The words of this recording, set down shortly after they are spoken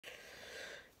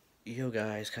Yo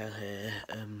guys, Kyle here.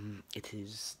 It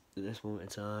is at this moment in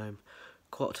time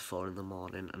 4:45 in the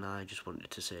morning, and I just wanted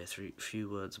to say a few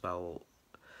words about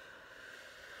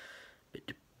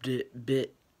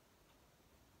bit.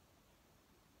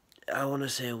 I want to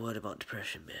say a word about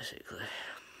depression, basically.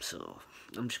 So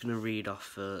I'm just gonna read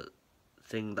off a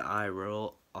thing that I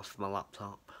wrote off my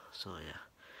laptop. So yeah.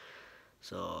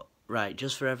 So right,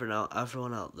 just for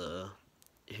everyone out there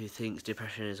who thinks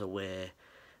depression is a way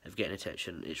of getting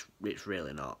attention, it's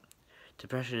really not.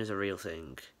 Depression is a real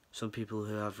thing. Some people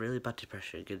who have really bad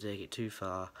depression can take it too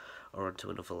far or onto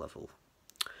another level.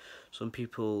 Some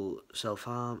people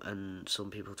self-harm and some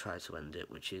people try to end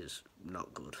it, which is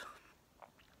not good.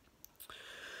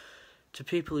 To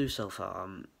people who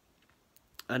self-harm,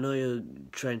 I know you're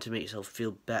trying to make yourself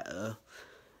feel better,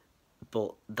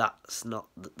 but that's not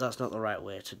the right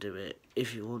way to do it.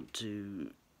 If you want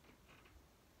to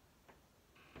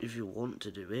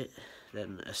do it,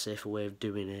 then a safer way of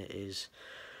doing it is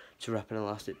to wrap an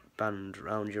elastic band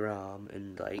around your arm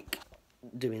and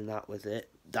doing that with it.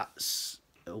 That's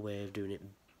a way of doing it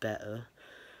better,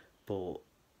 but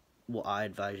what I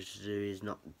advise you to do is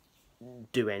not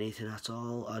do anything at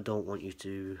all. I don't want you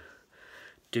to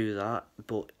do that,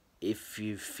 but if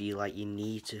you feel like you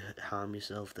need to harm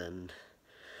yourself, then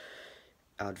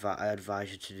I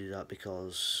advise you to do that,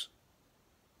 because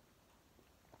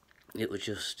it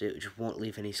just won't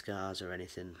leave any scars or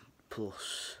anything.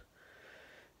 Plus,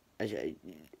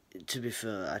 to be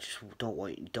fair, I just don't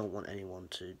want anyone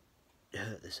to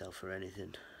hurt themselves or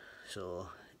anything. So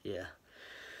yeah.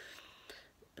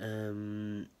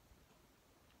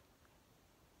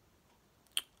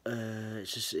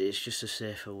 It's just a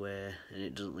safer way, and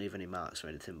it doesn't leave any marks or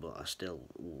anything. But I still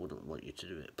wouldn't want you to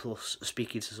do it. Plus,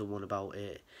 speaking to someone about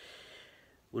it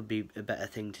would be a better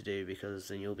thing to do, because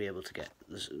then you'll be able to get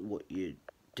what you're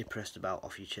depressed about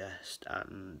off your chest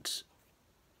and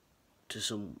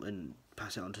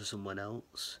pass it on to someone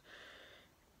else,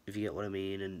 if you get what I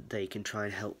mean, and they can try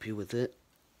and help you with it.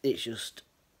 It's just,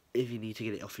 if you need to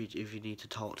get it off you, if you need to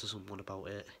talk to someone about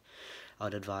it,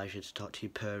 I'd advise you to talk to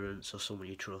your parents or someone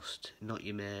you trust, not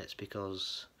your mates,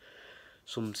 because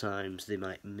sometimes they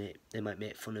might make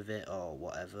fun of it or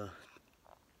whatever.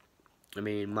 I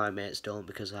mean, my mates don't,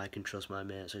 because I can trust my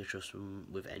mates. I can trust them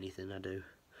with anything I do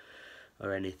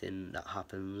or anything that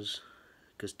happens,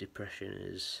 because depression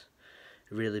is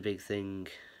a really big thing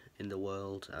in the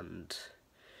world, and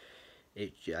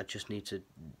I just need to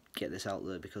get this out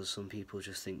there, because some people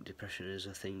just think depression is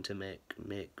a thing to make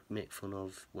fun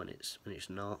of when it's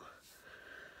not.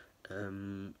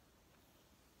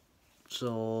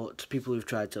 So to people who've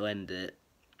tried to end it,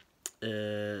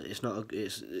 it's not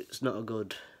a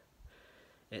good.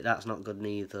 That's not good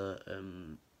neither.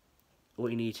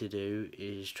 What you need to do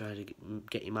is try to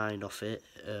get your mind off it.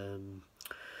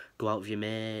 Go out with your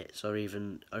mates, or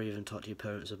even talk to your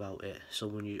parents about it.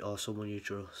 Someone you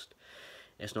trust.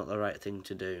 It's not the right thing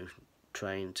to do,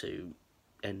 trying to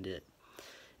end it.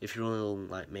 If you're only young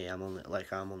like me, I'm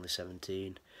only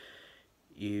 17.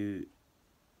 You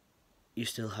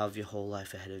still have your whole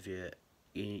life ahead of you.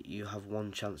 You have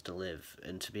one chance to live,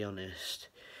 and to be honest,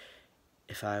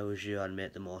 if I was you, I'd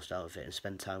make the most out of it and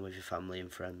spend time with your family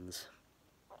and friends.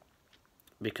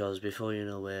 Because before you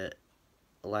know it,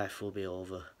 life will be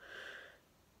over.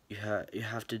 You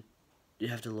have to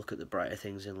look at the brighter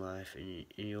things in life, and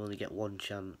you only get one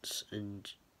chance, and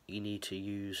you need to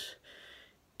use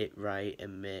it right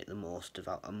and make the most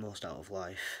out of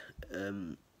life.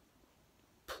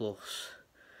 Plus,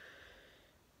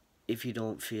 if you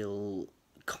don't feel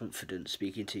confident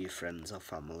speaking to your friends or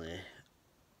family,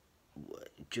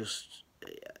 just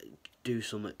do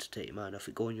something to take your mind off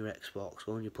it. Go on your Xbox,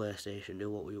 go on your PlayStation, do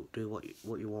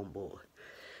what you want, but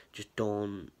just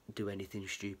don't do anything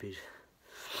stupid.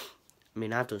 I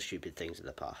mean, I've done stupid things in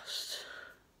the past,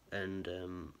 and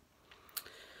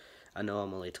I know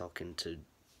I'm only talking to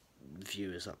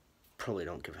viewers that probably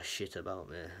don't give a shit about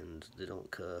me, and they don't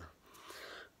care.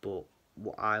 But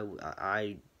what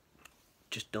I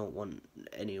just don't want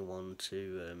anyone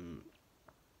to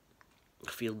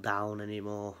feel down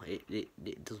anymore.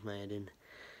 It does my head in,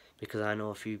 because I know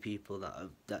a few people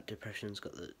that depression's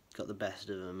got the best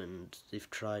of them, and they've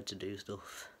tried to do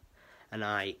stuff, and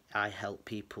I help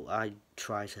people. I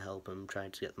try to help them,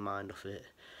 trying to get the mind off it.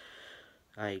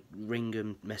 I ring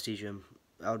them, message them.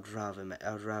 I'd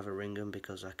rather ring them,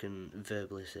 because I can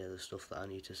verbally say the stuff that I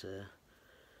need to say.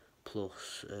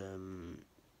 Plus,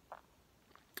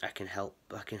 I can help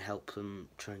them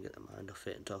try and get their mind off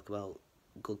it and talk about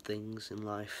good things in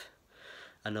life.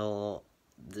 I know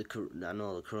the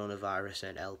coronavirus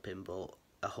ain't helping, but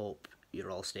I hope you're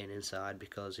all staying inside,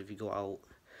 because if you go out,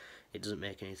 it doesn't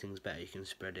make any things better. You can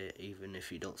spread it, even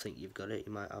if you don't think you've got it,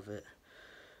 you might have it.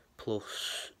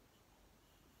 Plus,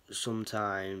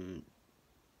 sometime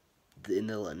in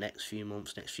the next few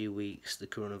months, next few weeks, the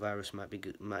coronavirus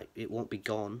it won't be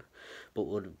gone, but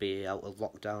would be out of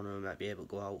lockdown, and we might be able to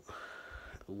go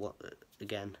out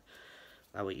again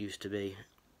how it used to be.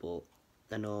 But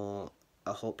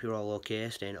I hope you're all okay,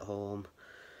 staying at home.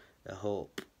 I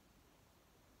hope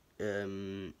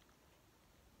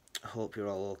you're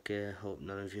all okay. I hope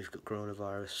none of you've got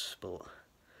coronavirus, but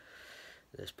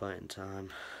at this point in time.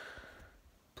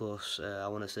 Plus, I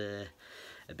want to say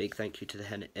a big thank you to the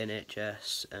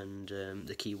NHS and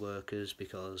the key workers,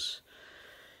 because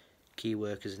key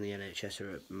workers in the NHS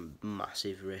are at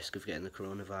massive risk of getting the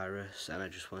coronavirus, and I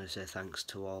just want to say thanks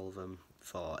to all of them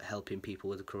for helping people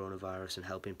with the coronavirus and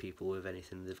helping people with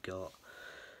anything they've got.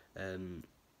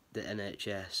 The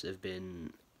NHS have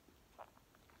been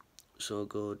so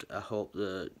good. I hope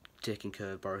they're taking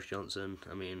care of Boris Johnson.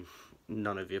 I mean,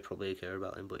 none of you probably care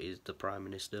about him, but he's the Prime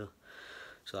Minister.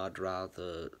 So I'd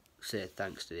rather say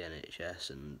thanks to the NHS,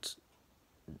 and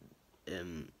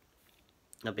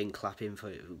I've been clapping for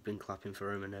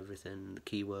him and everything. The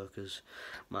key workers.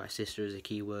 My sister is a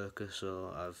key worker,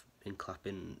 so I've been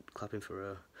clapping for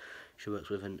her. She works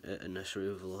with a nursery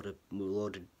with a load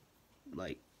of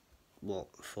like 4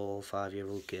 or 5 year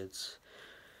old kids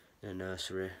in a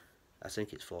nursery. I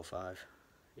think it's 4 or 5,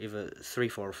 either 3,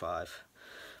 4 or 5.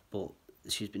 But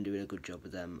she's been doing a good job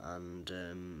with them,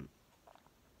 and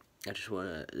I just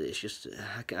want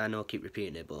to, I know I keep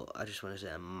repeating it, but I just want to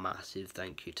say a massive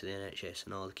thank you to the NHS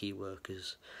and all the key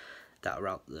workers that are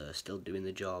out there still doing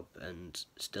the job and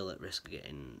still at risk of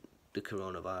getting the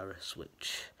coronavirus,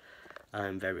 which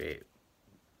I'm very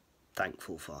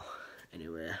thankful for,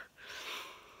 anyway.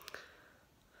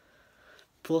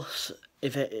 Plus,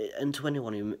 and to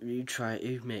anyone who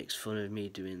makes fun of me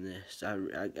doing this,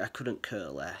 I couldn't care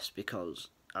less, because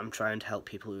I'm trying to help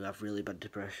people who have really bad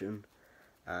depression,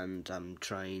 and I'm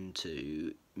trying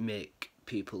to make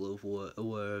people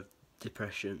aware of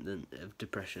depression,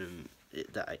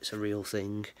 that it's a real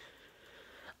thing,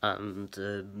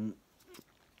 and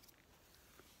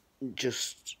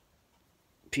just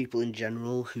people in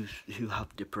general who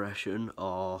have depression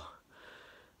or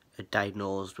are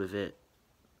diagnosed with it.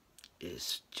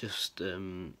 It's just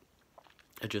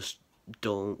I just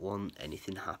don't want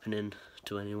anything happening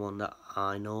to anyone that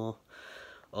I know,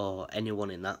 or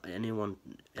anyone in that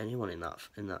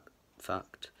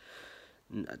fact.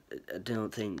 I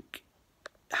don't think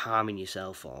harming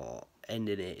yourself or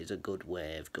ending it is a good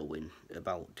way of going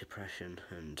about depression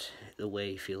and the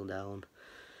way you feel down,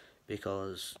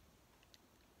 because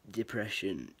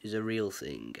depression is a real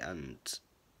thing, and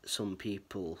some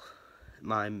people,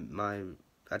 I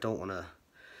don't want to,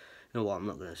 you know what, I'm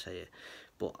not going to say it,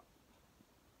 but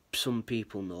some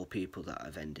people know people that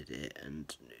have ended it,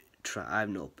 and I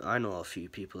know a few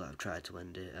people that have tried to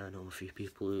end it. I know a few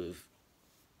people who have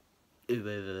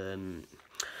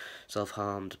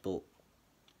self-harmed, but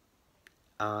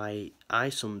I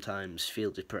sometimes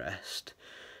feel depressed,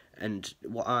 and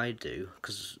what I do,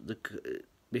 because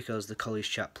the college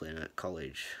chaplain at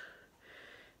college,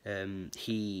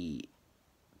 he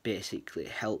basically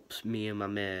helps me and my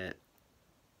mate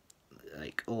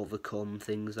like overcome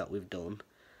things that we've done,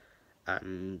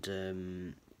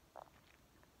 and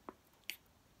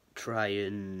try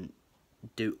and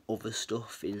do other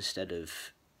stuff instead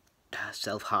of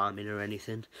self-harming or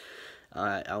anything.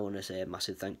 I want to say a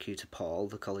massive thank you to Paul,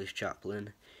 the college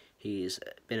chaplain. He's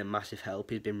been a massive help.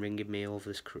 He's been ringing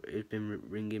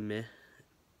me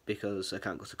because I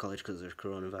can't go to college because there's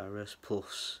coronavirus.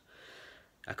 Plus,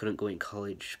 I couldn't go in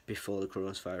college before the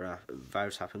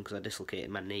coronavirus happened because I dislocated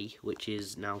my knee, which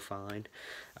is now fine.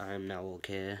 I'm now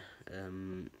okay.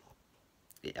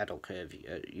 I don't care if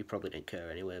you probably didn't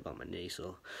care anyway about my knee,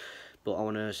 so. But I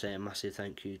want to say a massive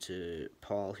thank you to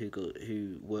Paul,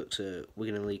 who works at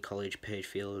Wigan and Leigh College,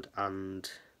 Pagefield, and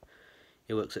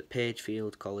he works at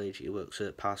Pagefield College, he works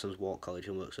at Parsons Walk College,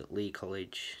 and works at Leigh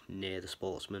College near the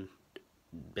Sportsman,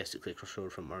 basically across the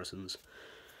road from Morrison's.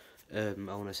 I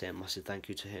want to say a massive thank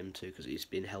you to him too, because he's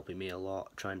been helping me a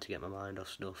lot, trying to get my mind off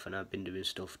stuff, and I've been doing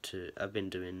stuff to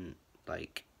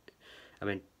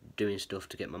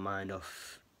get my mind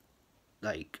off,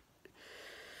 like,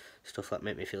 stuff that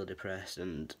make me feel depressed.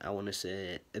 And I want to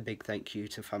say a big thank you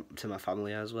to my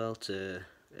family as well, to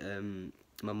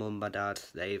my mum, my dad.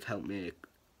 They've helped me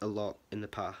a lot in the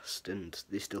past, and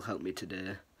they still help me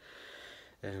today.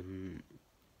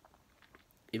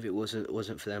 If it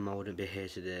wasn't for them, I wouldn't be here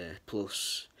today.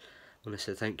 Plus, I want to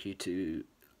say thank you to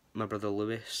my brother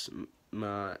Lewis,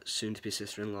 my soon-to-be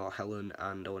sister-in-law Helen,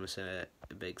 and I want to say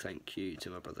a big thank you to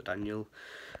my brother Daniel.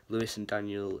 Lewis and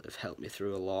Daniel have helped me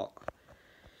through a lot,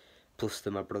 plus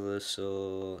they're my brothers,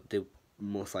 so they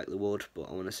most likely would, but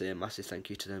I want to say a massive thank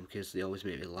you to them because they always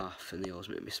make me laugh and they always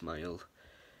make me smile.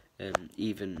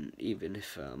 Even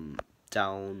if I'm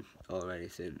down or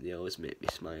anything, they always make me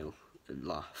smile and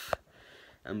laugh.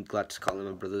 I'm glad to call him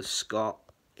my brother. Scott,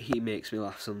 he makes me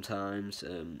laugh sometimes.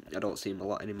 I don't see him a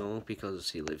lot anymore because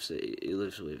he lives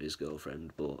with his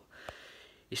girlfriend, but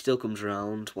he still comes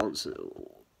around once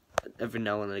every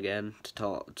now and again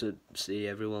to see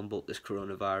everyone. But this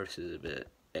coronavirus is a bit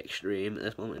extreme at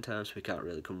this moment in time, so we can't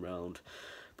really come round.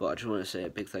 But I just want to say a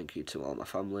big thank you to all my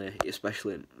family,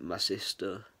 especially my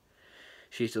sister.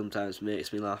 She sometimes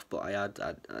makes me laugh, but I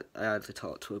hardly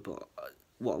talk to her. But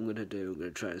what I'm gonna do, I'm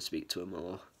gonna try and speak to her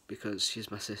more because she's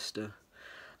my sister.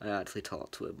 I hardly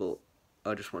talk to her, but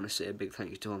I just want to say a big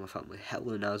thank you to all my family.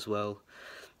 Helen as well.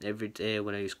 Every day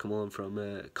when I used to come home from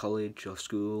college or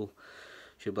school,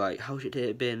 she'd be like, "How's your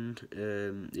day been?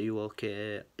 Are you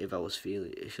okay?" She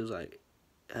was like,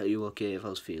 "Are you okay?" If I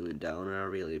was feeling down, and I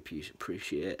really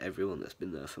appreciate everyone that's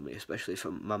been there for me, especially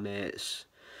from my mates,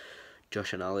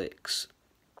 Josh and Alex.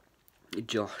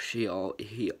 Josh,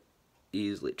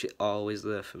 he's literally always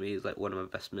there for me. He's like one of my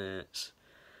best mates.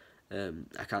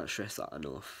 I can't stress that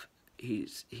enough.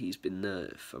 He's been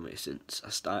there for me since I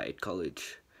started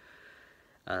college,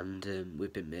 and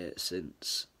we've been mates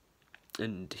since.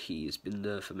 And he's been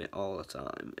there for me all the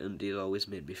time, and he's always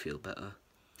made me feel better.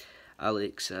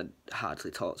 Alex, I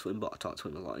hardly talk to him, but I talk to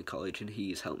him a lot in college, and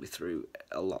he's helped me through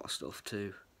a lot of stuff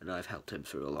too, and I've helped him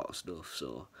through a lot of stuff.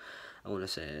 So I want to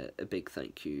say a big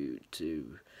thank you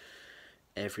to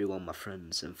everyone, my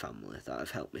friends and family that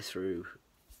have helped me through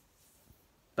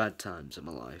bad times in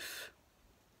my life.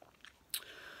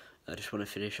 I just want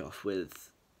to finish off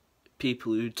with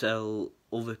people who tell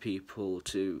other people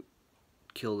to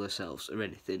kill themselves or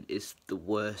anything is the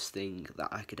worst thing that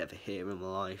I could ever hear in my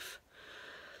life.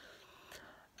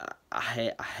 I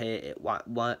hate it.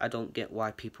 Why I don't get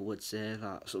why people would say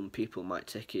that. Some people might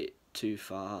take it too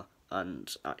far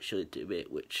and actually do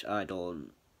it, which I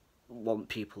don't want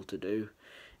people to do.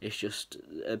 It's just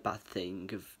a bad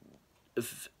thing of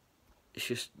it's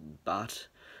just bad.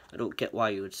 I don't get why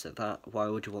you would say that. Why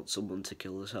would you want someone to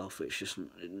kill themselves? It's just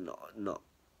not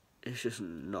it's just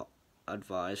not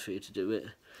advised for you to do it.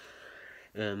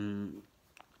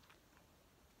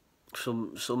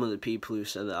 Some of the people who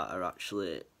say that are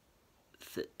actually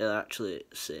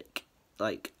sick.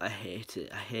 Like, I hate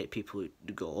it. I hate people who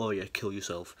go, "Oh yeah, kill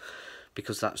yourself,"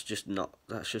 because that's just not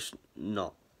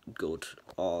good.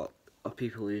 Or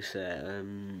people who say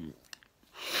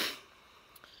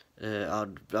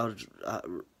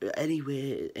any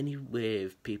way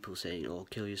of people saying, "Oh,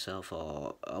 kill yourself,"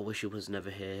 or "I wish you was never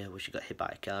here, I wish you got hit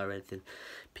by a car," or anything.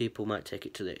 People might take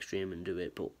it to the extreme and do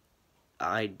it, but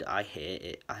I hate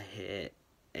it. I hate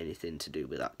anything to do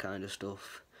with that kind of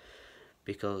stuff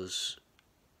because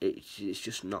it's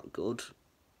just not good.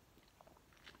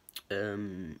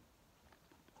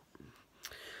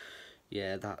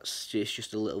 Yeah, it's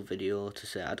just a little video to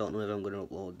say. I don't know if I'm going to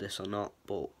upload this or not,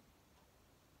 but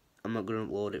I'm not going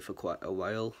to upload it for quite a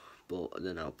while, but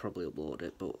then I'll probably upload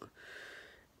it. But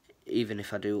even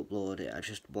if I do upload it, I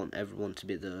just want everyone to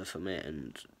be there for me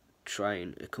and try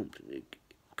and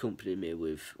accompany me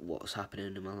with what's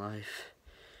happening in my life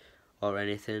or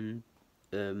anything.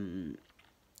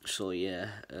 So yeah,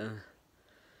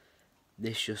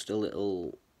 this just a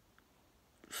little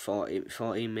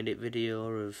 14-minute video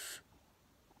of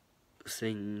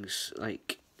things.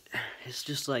 Like, it's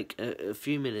just like a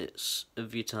few minutes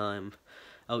of your time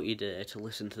out your day to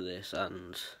listen to this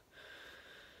and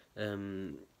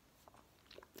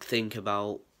think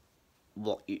about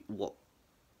what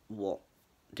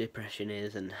depression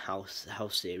is and how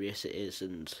serious it is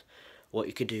and what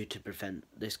you could do to prevent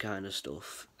this kind of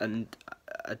stuff. And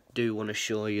I do want to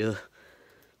show you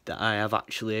that I have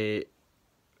actually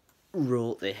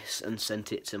wrote this and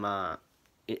sent it to my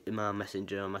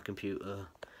messenger on my computer.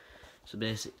 So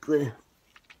basically,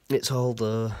 it's all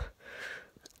there.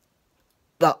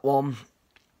 That one,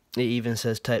 it even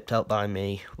says typed out by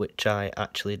me, which I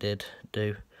actually did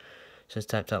do. It says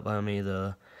typed out by me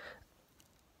there,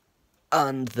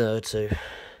 and there too.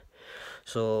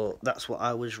 So that's what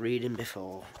I was reading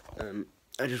before.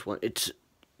 I just wanted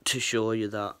to show you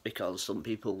that because some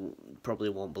people probably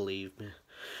won't believe me.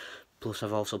 Plus,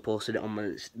 I've also posted it on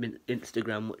my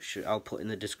Instagram, which I'll put in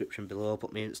the description below. I'll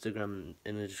put my Instagram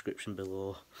in the description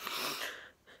below.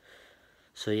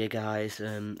 So yeah, guys,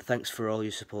 thanks for all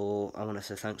your support. I want to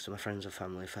say thanks to my friends and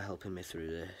family for helping me through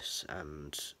this,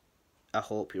 and I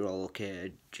hope you're all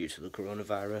okay due to the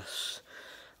coronavirus.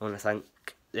 I want to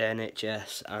thank the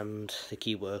NHS and the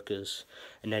key workers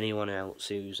and anyone else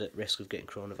who's at risk of getting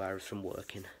coronavirus from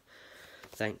working.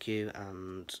 Thank you,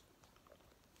 and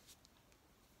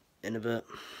in a bit.